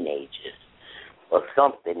teenagers, or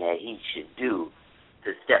something that he should do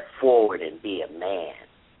to step forward and be a man,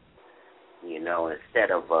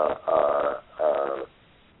 instead of a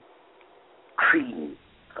cretin,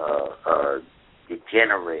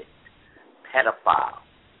 degenerate pedophile.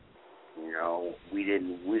 We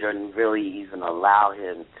didn't really even allow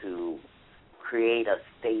him to create a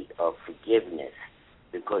state of forgiveness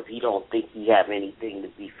because he don't think he have anything to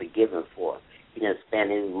be forgiven for. He done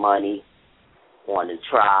spent his money on the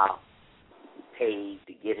trial, paid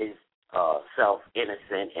to get his self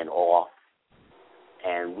innocent and off,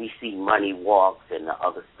 and we see money walks and the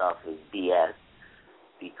other stuff is BS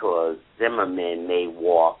because Zimmerman may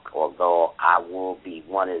walk, although I will be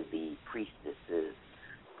one of the priestesses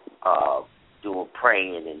doing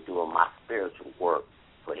praying and doing my spiritual work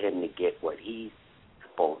for him to get what he's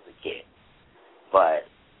supposed to get. But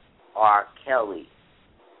R. Kelly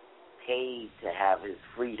paid to have his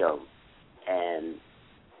freedom, and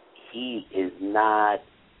he is not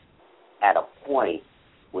at a point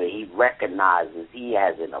where he recognizes he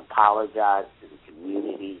hasn't apologized to the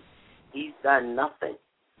community. He's done nothing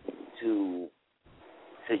to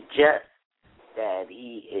suggest that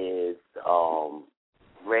he is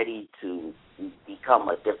ready to become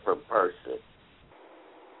a different person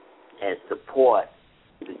and support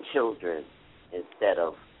the children instead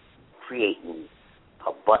of creating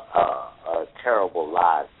a terrible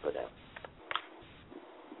lives for them.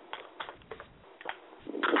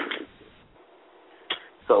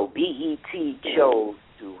 So BET chose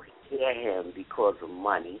to hear him because of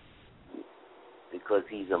money, because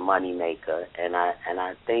he's a money maker, and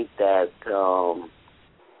I think that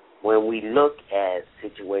when we look at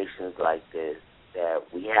situations like this, that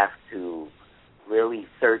we have to really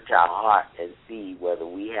search our heart and see whether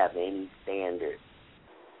we have any standards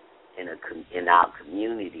in our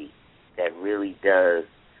community that really does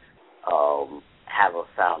have a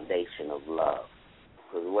foundation of love.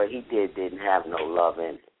 Because what he didn't have no love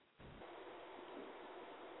in it.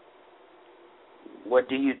 What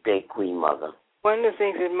do you think, Queen Mother? One of the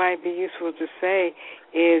things that might be useful to say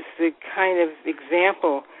is the kind of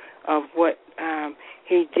example of what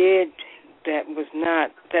he did that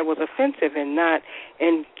was offensive and not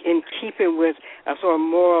in keeping with a sort of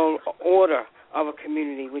moral order of a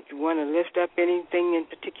community. Would you want to lift up anything in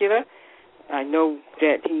particular? I know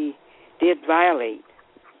that he did violate.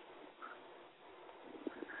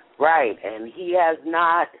 Right, and he has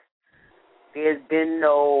not. There's been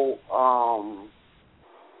no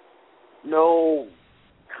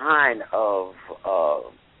kind of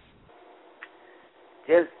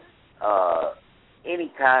just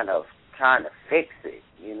any kind of trying to fix it.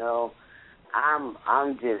 You know,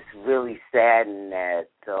 I'm just really saddened that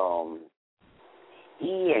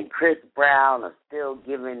he and Chris Brown are still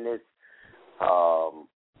giving this, I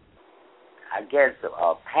guess,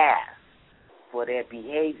 a pass for their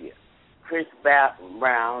behavior. Chris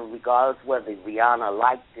Brown, regardless whether Rihanna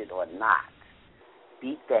liked it or not,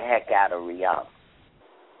 beat the heck out of Rihanna.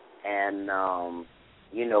 And,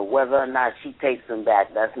 you know, whether or not she takes him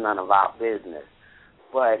back, that's none of our business.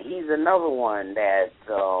 But he's another one that,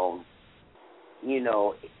 you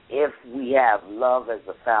know, if we have love as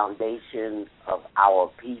the foundation of our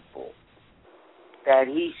people, that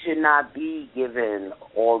he should not be given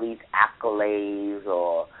all these accolades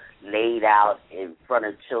or laid out in front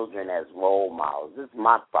of children as role models. This is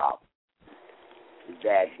my problem,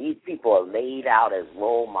 that these people are laid out as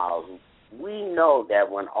role models. We know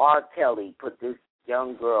that when R. Kelly put this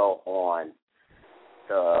young girl on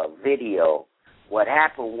the video, what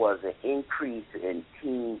happened was an increase in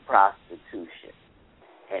teen prostitution.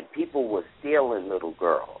 And people were stealing little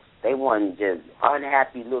girls. They weren't just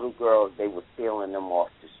unhappy little girls. They were stealing them off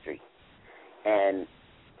the street. And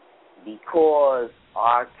because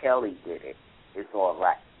R. Kelly did it, it's all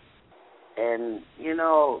right. And, you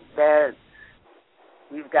know, that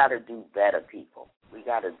we've got to do better, people. We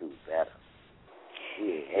got to do better.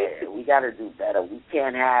 Yeah, we got to do better. We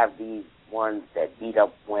can't have these ones that beat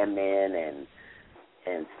up women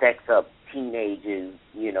and sex up teenagers,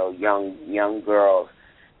 you know, young girls.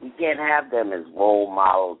 We can't have them as role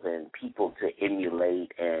models and people to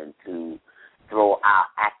emulate and to throw our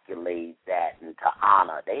accolades at and to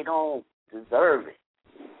honor. They don't deserve it.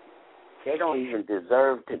 They don't even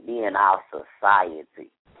deserve to be in our society.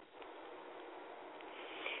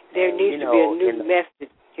 There needs to be a new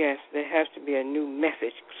message. Yes, there has to be a new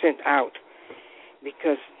message sent out,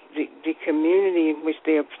 because the community in which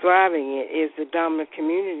they are thriving in is the dominant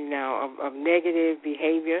community now of negative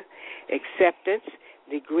behavior, acceptance,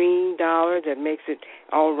 the green dollar that makes it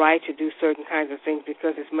all right to do certain kinds of things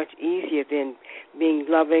because it's much easier than being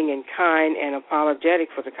loving and kind and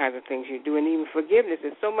apologetic for the kinds of things you do. And even forgiveness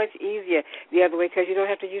is so much easier the other way because you don't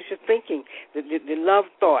have to use your thinking. The love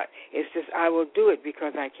thought is just, I will do it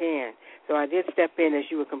because I can. So I did step in as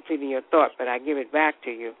you were completing your thought, but I give it back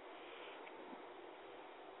to you.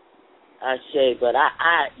 Ashe, but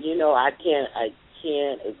I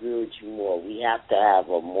can't agree with you more. We have to have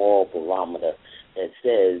a moral barometer that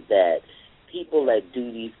says that people that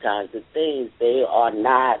do these kinds of things, they are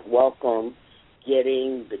not welcome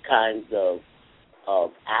getting the kinds of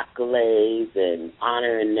accolades and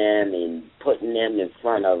honoring them and putting them in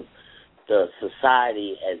front of the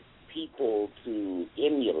society as people to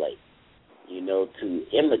emulate, you know, to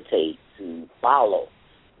imitate, to follow.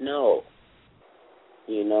 No.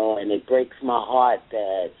 You know, and it breaks my heart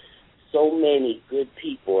that so many good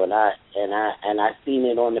people, and I seen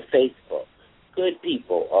it on the Facebook. Good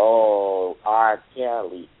people. Oh, R.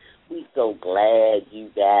 Kelly, we so glad you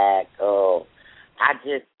back. Oh, I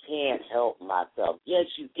just can't help myself. Yes,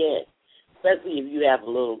 you can, especially if you have a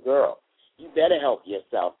little girl. You better help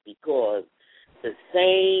yourself, because the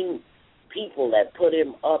same people that put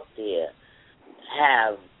him up there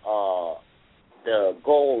have the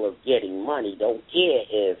goal of getting money. Don't care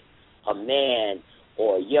if a man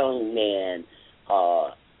or a young man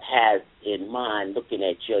has in mind looking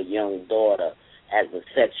at your young daughter as a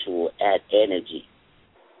sexual energy.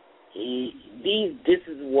 This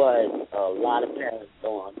is what a lot of parents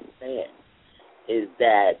don't understand, is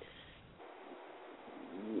that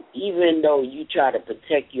even though you try to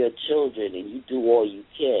protect your children and you do all you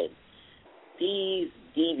can, these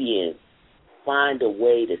deviants find a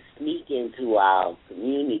way to sneak into our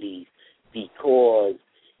communities because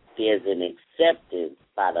there's an acceptance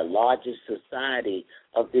by the larger society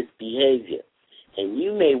of this behavior. And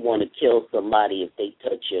you may want to kill somebody if they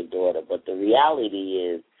touch your daughter, but the reality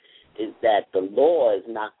is that the law is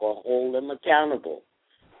not going to hold them accountable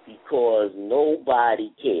because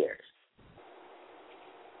nobody cares.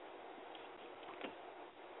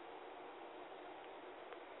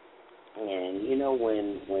 And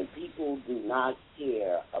when people do not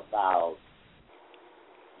care about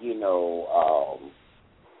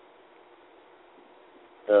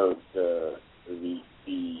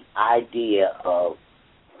the idea of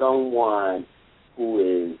someone who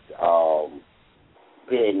is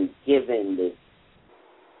been given this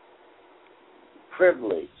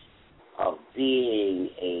privilege of being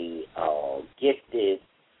a gifted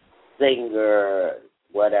singer,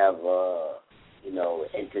 whatever,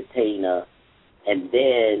 entertainer, and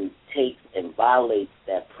then takes and violates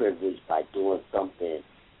that privilege by doing something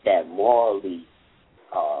that morally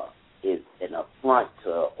is an affront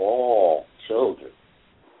to all children.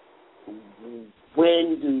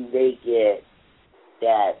 When do they get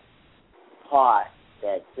that part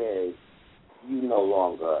that says you no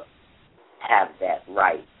longer have that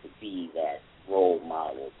right to be that role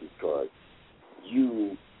model because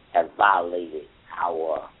you have violated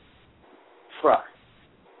our trust?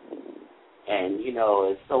 And,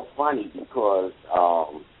 it's so funny because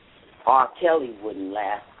R. Kelly wouldn't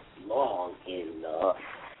last long in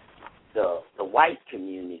the white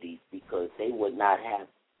communities because they would not have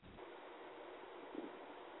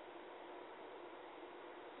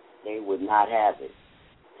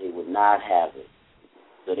it.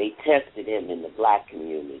 So they tested him in the black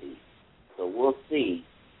community. So we'll see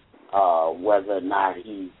whether or not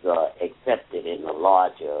he's accepted in the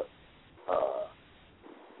larger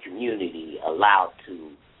community, allowed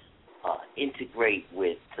to integrate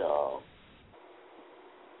with the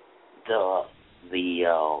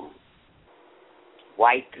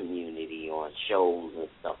white community on shows and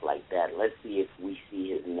stuff like that. Let's see if we see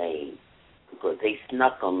his name, because they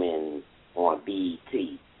snuck him in on BET,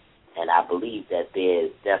 and I believe that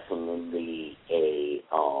there's definitely a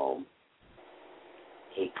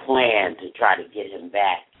plan to try to get him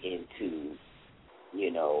back into,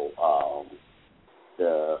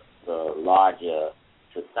 the larger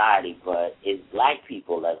society. But it's black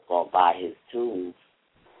people that's gonna buy his tunes.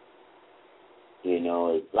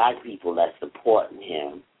 It's black people that's supporting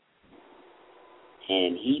him,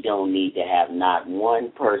 and he don't need to have not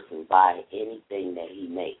one person buy anything that he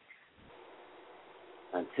makes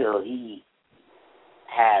until he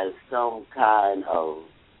has some kind of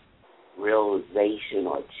realization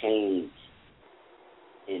or change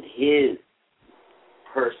in his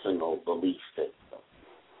personal belief system.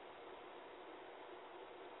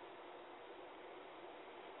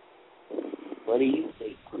 What do you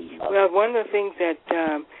think, Queen? Well, one of the things that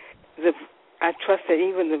I trust that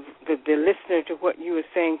even the listener to what you were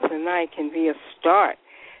saying tonight can be a start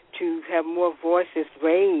to have more voices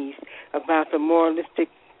raised about the moralistic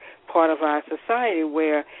part of our society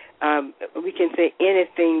where we can say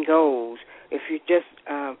anything goes. If you just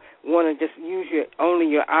want to just use only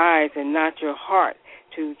your eyes and not your heart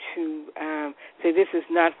to say this is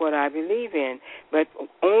not what I believe in, but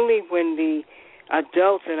only when the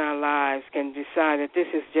adults in our lives can decide that this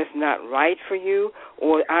is just not right for you,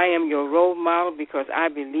 or I am your role model because I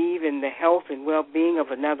believe in the health and well-being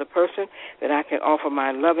of another person, that I can offer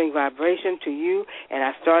my loving vibration to you, and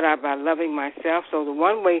I start out by loving myself. So the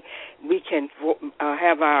one way we can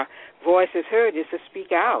have our voices heard is to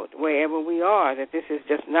speak out wherever we are, that this is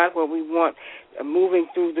just not what we want moving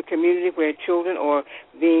through the community where children are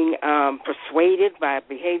being persuaded by a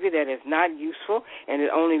behavior that is not useful, and it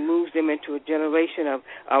only moves them into a generation of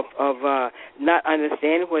not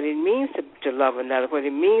understanding what it means to love another, what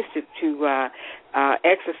it means to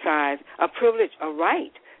exercise a privilege, a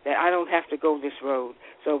right, that I don't have to go this road.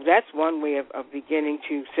 So that's one way of beginning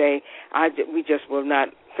to say we just will not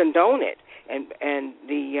condone it. And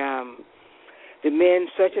the men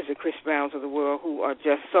such as the Chris Browns of the world who are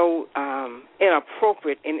just so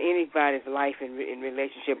inappropriate in anybody's life in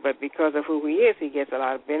relationship, but because of who he is, he gets a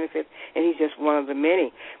lot of benefits, and he's just one of the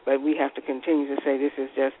many. But we have to continue to say this is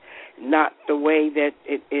just not the way that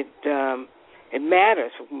it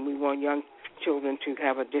matters. We want young children to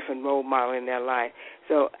have a different role model in their life.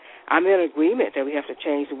 So I'm in agreement that we have to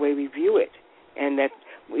change the way we view it, and that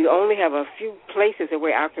we only have a few places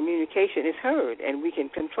where our communication is heard, and we can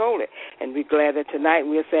control it. And we're glad that tonight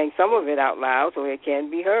we're saying some of it out loud so it can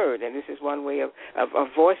be heard, and this is one way of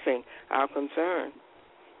voicing our concern.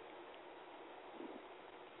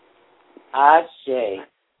 Ashe.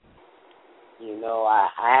 I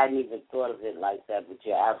hadn't even thought of it like that, but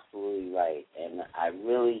you're absolutely right. And I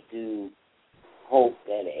really do hope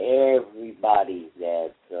that everybody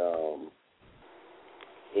that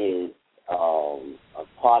is a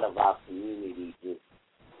part of our community just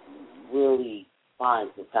really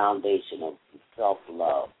finds the foundation of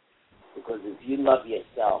self-love. Because if you love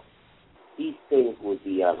yourself, these things would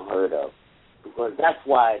be unheard of. because that's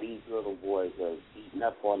why these little boys are beating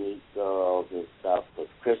up on these girls and stuff, for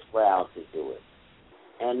Chris Brown to do it.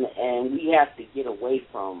 And we have to get away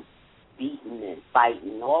from beating and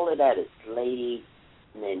fighting. All of that is slave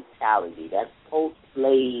mentality. That's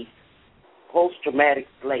post-traumatic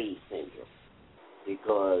slave syndrome.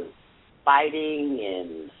 Because fighting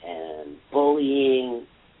and bullying,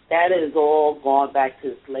 that is all going back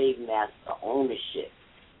to slave master ownership.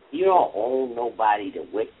 You don't own nobody to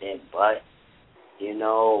whip their butt,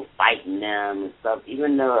 fighting them and stuff.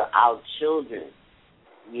 Even though our children,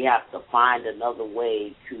 we have to find another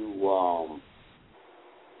way to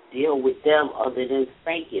deal with them other than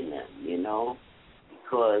spanking them,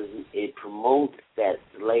 because it promotes that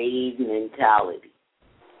slave mentality,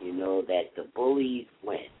 that the bullies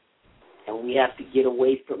win. And we have to get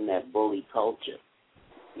away from that bully culture.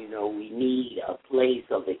 We need a place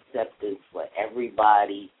of acceptance for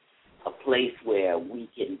everybody, a place where we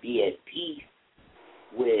can be at peace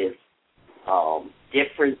with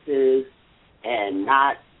differences, and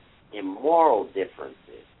not immoral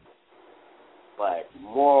differences, but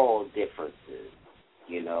moral differences.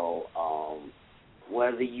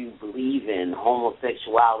 Whether you believe in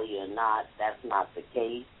homosexuality or not, that's not the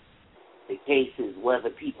case. The case is whether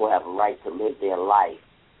people have a right to live their life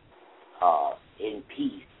in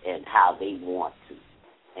peace and how they want to.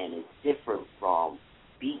 And it's different from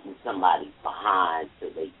beating somebody behind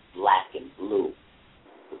till they black and blue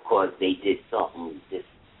because they did something, just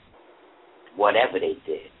whatever they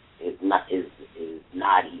did is not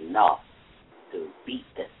enough to beat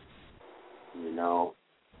them.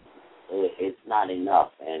 It's not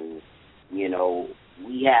enough. And,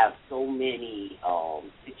 we have so many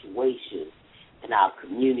situations in our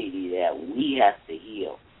community that we have to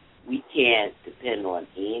heal. We can't depend on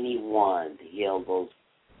anyone to heal those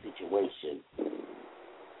situations.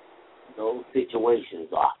 Those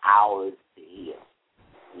situations are ours to heal,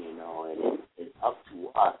 and it's up to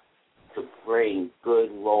us to bring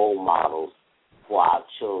good role models for our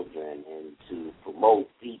children and to promote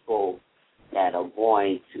people that are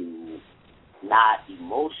going to not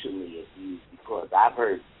emotionally abuse, because I've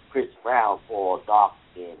heard Chris Brown call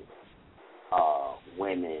dark-skinned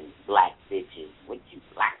women black bitches. What you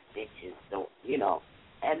black bitches don't,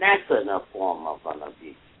 and that's a form of an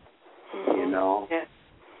abuse, Yeah.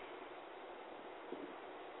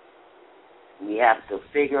 We have to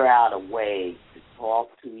figure out a way to talk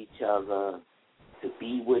to each other, to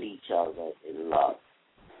be with each other in love.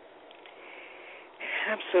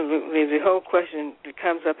 Absolutely. The whole question that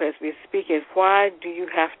comes up as we speak is, why do you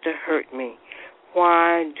have to hurt me?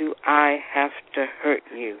 Why do I have to hurt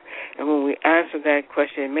you? And when we answer that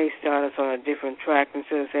question, it may start us on a different track.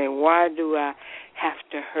 Instead of saying, why do I have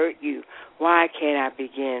to hurt you? Why can't I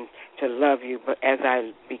begin to love you but as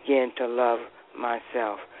I begin to love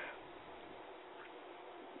myself?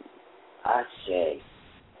 Ashe.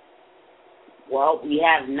 Well, we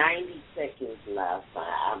have 90 seconds left.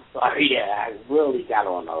 I'm sorry that I really got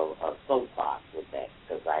on a soapbox with that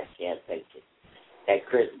because I can't take it. That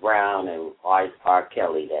Chris Brown and R.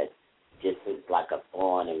 Kelly, that just is like a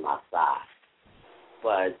thorn in my side.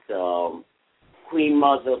 But, Queen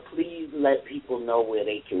Mother, please let people know where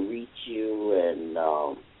they can reach you. And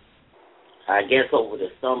I guess over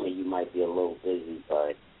the summer you might be a little busy,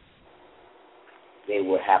 but they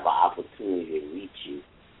will have an opportunity to reach you.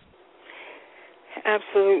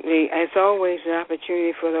 Absolutely. As always, an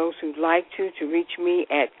opportunity for those who'd like to reach me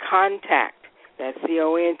at contact. That's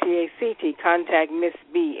CONTACT, contact Miss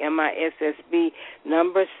B, MISSB,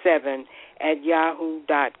 number 7 at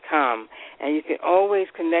yahoo.com. And you can always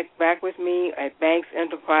connect back with me at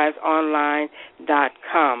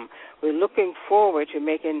banksenterpriseonline.com. We're looking forward to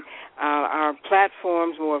making our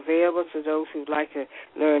platforms more available to those who'd like to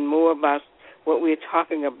learn more about what we're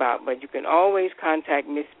talking about. But you can always contact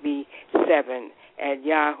Miss B7 at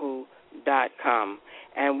yahoo.com.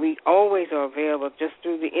 And we always are available just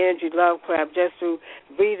through the Energy Love Club, just through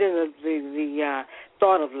breathing the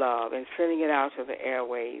thought of love and sending it out to the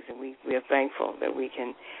airways. And we are thankful that we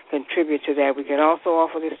can contribute to that. We can also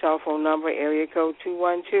offer this telephone number, area code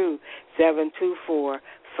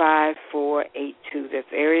 212-724-5482.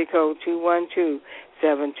 That's area code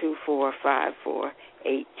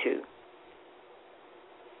 212-724-5482.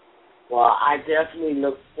 Well, I definitely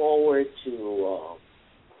look forward to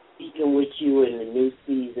speaking with you in the new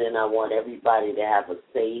season. I want everybody to have a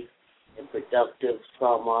safe and productive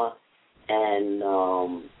summer, and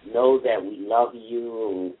know that we love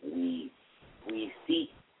you and we seek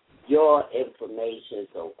your information.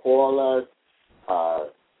 So call us,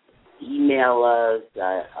 email us,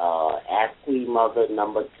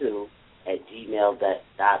 AskQueenMother2 at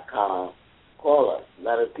gmail.com, call us.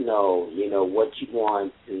 Let us know, what you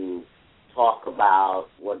want to talk about,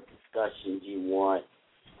 what discussions you want,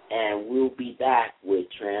 and we'll be back with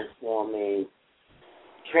transformations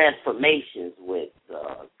with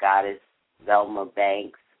Goddess Velma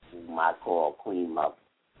Banks, whom I call Queen Mother.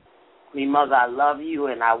 Queen Mother, I love you,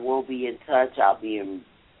 and I will be in touch. I'll be in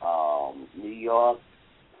New York,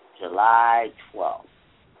 July 12th.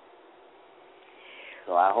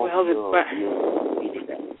 So I hope you'll be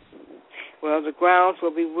there. Well, the grounds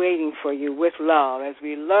will be waiting for you with love as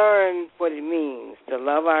we learn what it means to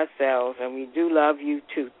love ourselves, and we do love you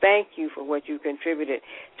too. Thank you for what you contributed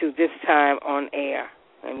to this time on air.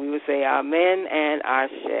 And we would say amen and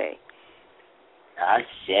ashe.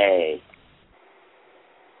 Ashe.